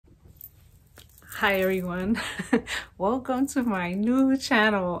Hi everyone, welcome to my new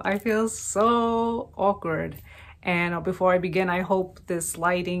channel. I feel so awkward, and before I begin, I hope this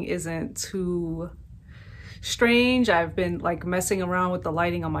lighting isn't too strange. I've been like messing around with the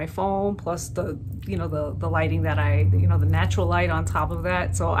lighting on my phone, plus the lighting that the natural light on top of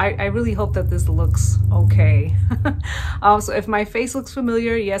that. So I really hope that this looks okay. So if my face looks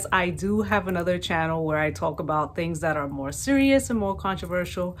familiar, yes, I do have another channel where I talk about things that are more serious and more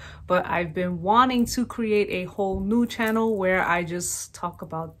controversial, but I've been wanting to create a whole new channel where I just talk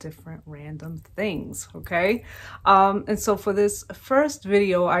about different random things. Okay. And so for this first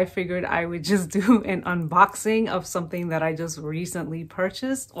video, I figured I would just do an unboxing of something that I just recently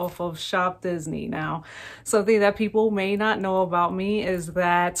purchased off of Shop Disney. Now, something that people may not know about me is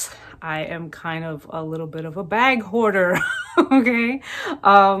that I am kind of a little bit of a bag hoarder. Okay.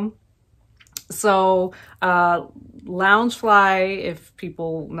 Loungefly, if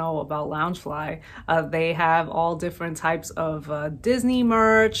people know about Loungefly, they have all different types of Disney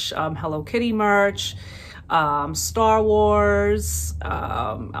merch, Hello Kitty merch, Star Wars,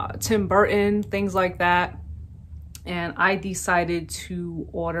 Tim Burton, things like that. And I decided to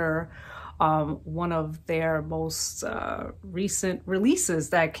order one of their most recent releases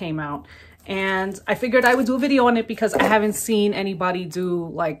that came out. And I figured I would do a video on it because I haven't seen anybody do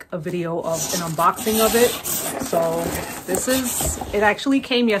like a video of an unboxing of it. So it actually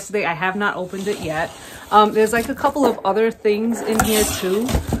came yesterday. I have not opened it yet. There's like a couple of other things in here too.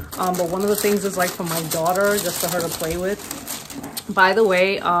 But one of the things is like for my daughter, just for her to play with. By the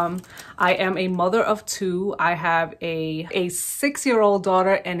way, I am a mother of two. I have a 6-year-old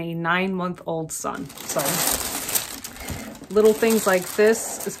daughter and a 9-month-old son. So little things like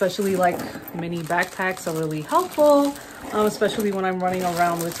this, especially like mini backpacks, are really helpful, especially when I'm running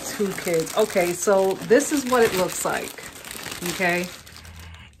around with 2 kids. Okay, so this is what it looks like. Okay.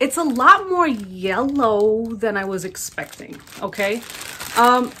 It's a lot more yellow than I was expecting. Okay.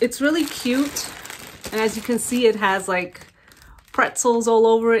 It's really cute. And as you can see, it has like pretzels all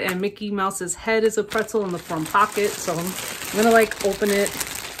over it, and Mickey Mouse's head is a pretzel in the front pocket. So I'm gonna like open it.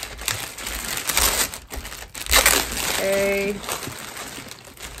 Okay.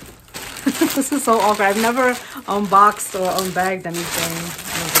 This is so awkward. I've never unboxed or unbagged anything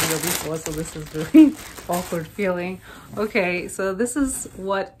in a video before, so this is really awkward feeling. Okay, so this is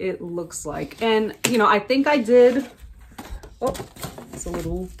what it looks like. And I think I did, oh, it's a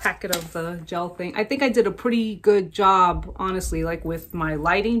little packet of the gel thing. I think I did a pretty good job, honestly, like with my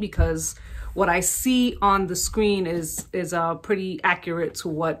lighting, because what I see on the screen is pretty accurate to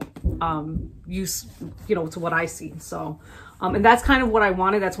what to what I see. So and that's kind of what I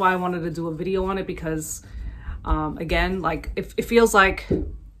wanted. That's why I wanted to do a video on it, because again, like it feels like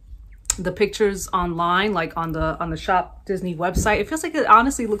the pictures online, like on the Shop Disney website, it feels like it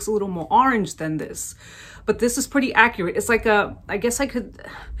honestly looks a little more orange than this. But this is pretty accurate. It's like I guess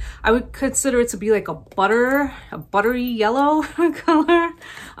I would consider it to be like a buttery yellow color.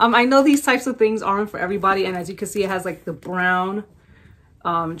 I know these types of things aren't for everybody. And as you can see, it has like the brown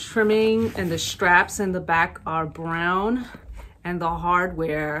trimming, and the straps in the back are brown, and the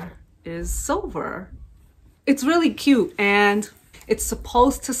hardware is silver. It's really cute, and it's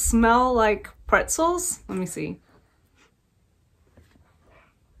supposed to smell like pretzels. Let me see.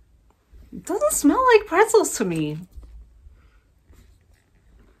 It doesn't smell like pretzels to me.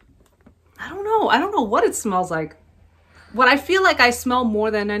 I don't know what it smells like. What I feel like I smell more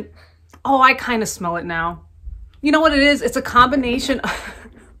than oh, I kind of smell it now. You know what it is? It's a combination.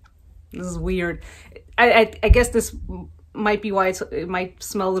 This is weird. I guess this might be why it might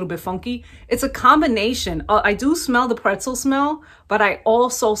smell a little bit funky. It's a combination. I do smell the pretzel smell, but I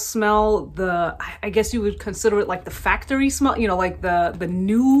also smell I guess you would consider it like the factory smell, like the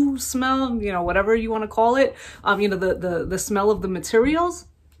new smell, whatever you want to call it. The smell of the materials.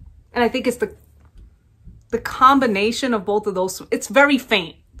 And I think it's the combination of both of those. It's very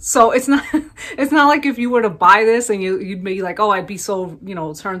faint. So it's not like if you were to buy this and you'd be like, oh, I'd be so,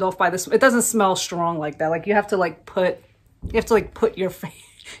 turned off by this. It doesn't smell strong like that. Like you have to put your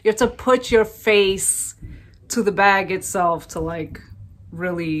face to the bag itself to like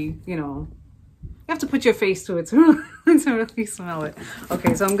really, you have to put your face to it to really smell it.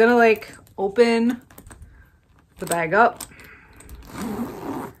 Okay, so I'm gonna like open the bag up.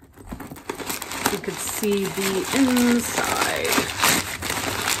 You could see the inside.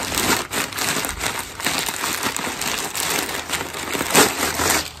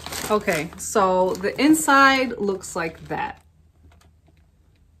 Okay, so the inside looks like that.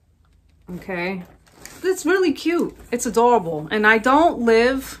 Okay, it's really cute. It's adorable. And I don't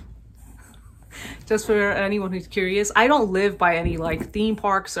live Just for anyone who's curious, I don't live by any like theme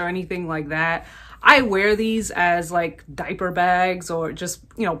parks or anything like that. I wear these as like diaper bags or just,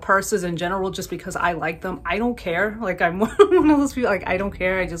 you know, purses in general, just because I like them. I don't care. Like, I'm one of those people, like, I don't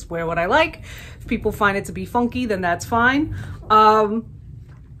care. I just wear what I like. If people find it to be funky, then that's fine.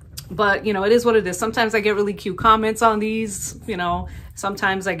 But, you know, it is what it is. Sometimes I get really cute comments on these, you know.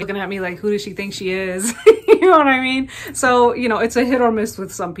 Sometimes like looking at me like, who does she think she is? You know what I mean? So, you know, it's a hit or miss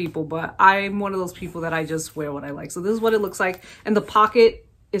with some people, but I'm one of those people that I just wear what I like. So this is what it looks like. And the pocket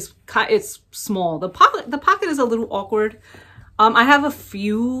is, it's small. The pocket is a little awkward. I have a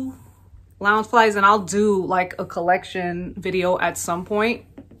few Loungeflies, and I'll do like a collection video at some point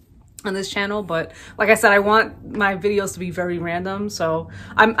on this channel, but like I said, I want my videos to be very random. So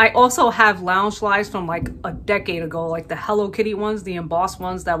I also have Loungeflies from like a decade ago, like the Hello Kitty ones, the embossed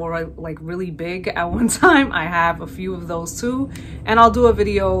ones that were like really big at one time. I have a few of those too, and I'll do a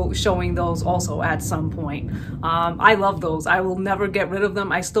video showing those also at some point. I love those. I will never get rid of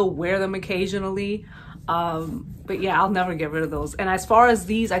them. I still wear them occasionally, but yeah, I'll never get rid of those. And as far as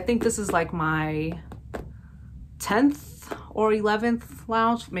these, I think this is like my 10th or 11th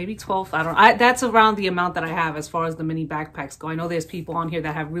lounge, maybe 12th. I don't know. That's around the amount that I have as far as the mini backpacks go. I know there's people on here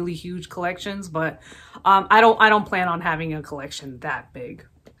that have really huge collections, but I don't plan on having a collection that big.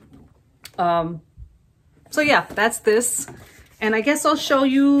 So yeah, that's this. And I guess I'll show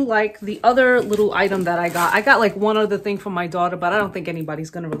you like the other little item that I got. I got like one other thing from my daughter, but I don't think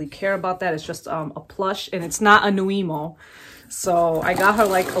anybody's gonna really care about that. It's just a plush, and it's not a Nuimo. So I got her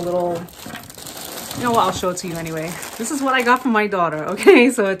like a little, you know what, I'll show it to you anyway. This is what I got from my daughter,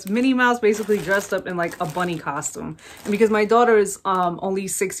 okay? So it's Minnie Mouse basically dressed up in like a bunny costume. And because my daughter is only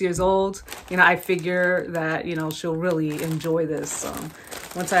 6 years old, you know, I figure that, you know, she'll really enjoy this.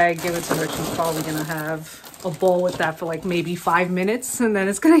 Once I give it to her, she's probably gonna have a bowl with that for like maybe 5 minutes, and then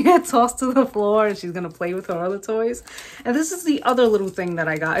it's gonna get tossed to the floor and she's gonna play with her other toys. And this is the other little thing that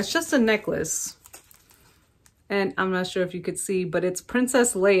I got. It's just a necklace. And I'm not sure if you could see, but it's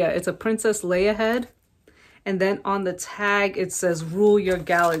Princess Leia. It's a Princess Leia head. And then on the tag, it says, rule your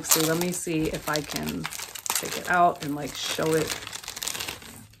galaxy. Let me see if I can take it out and like show it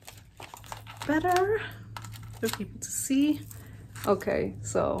better for people to see. Okay,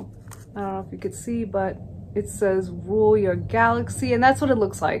 so I don't know if you could see, but it says rule your galaxy, and that's what it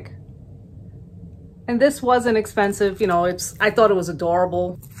looks like. And this wasn't expensive, you know, I thought it was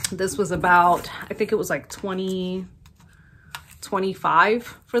adorable. This was about, I think it was like $20, $25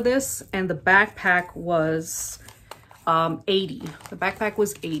 for this. And the backpack was $80. The backpack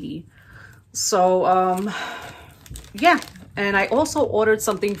was $80. So yeah. And I also ordered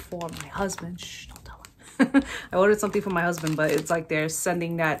something for my husband. Shh, don't tell him. I ordered something for my husband, but it's like they're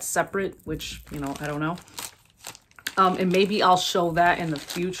sending that separate, which, you know, I don't know. And maybe I'll show that in the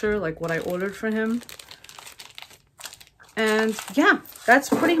future, like what I ordered for him. And yeah, that's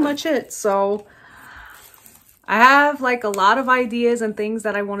pretty much it. So I have like a lot of ideas and things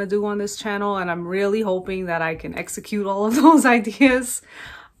that I want to do on this channel, and I'm really hoping that I can execute all of those ideas.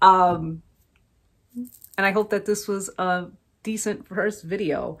 And I hope that this was a decent first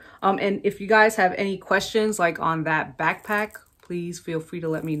video. And if you guys have any questions like on that backpack, please feel free to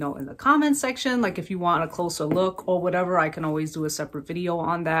let me know in the comment section. Like if you want a closer look or whatever, I can always do a separate video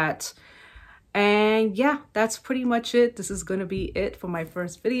on that. And yeah, that's pretty much it. This is going to be it for my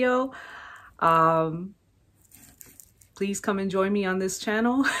first video. Please come and join me on this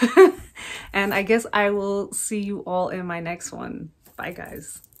channel. And I guess I will see you all in my next one. Bye,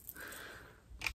 guys.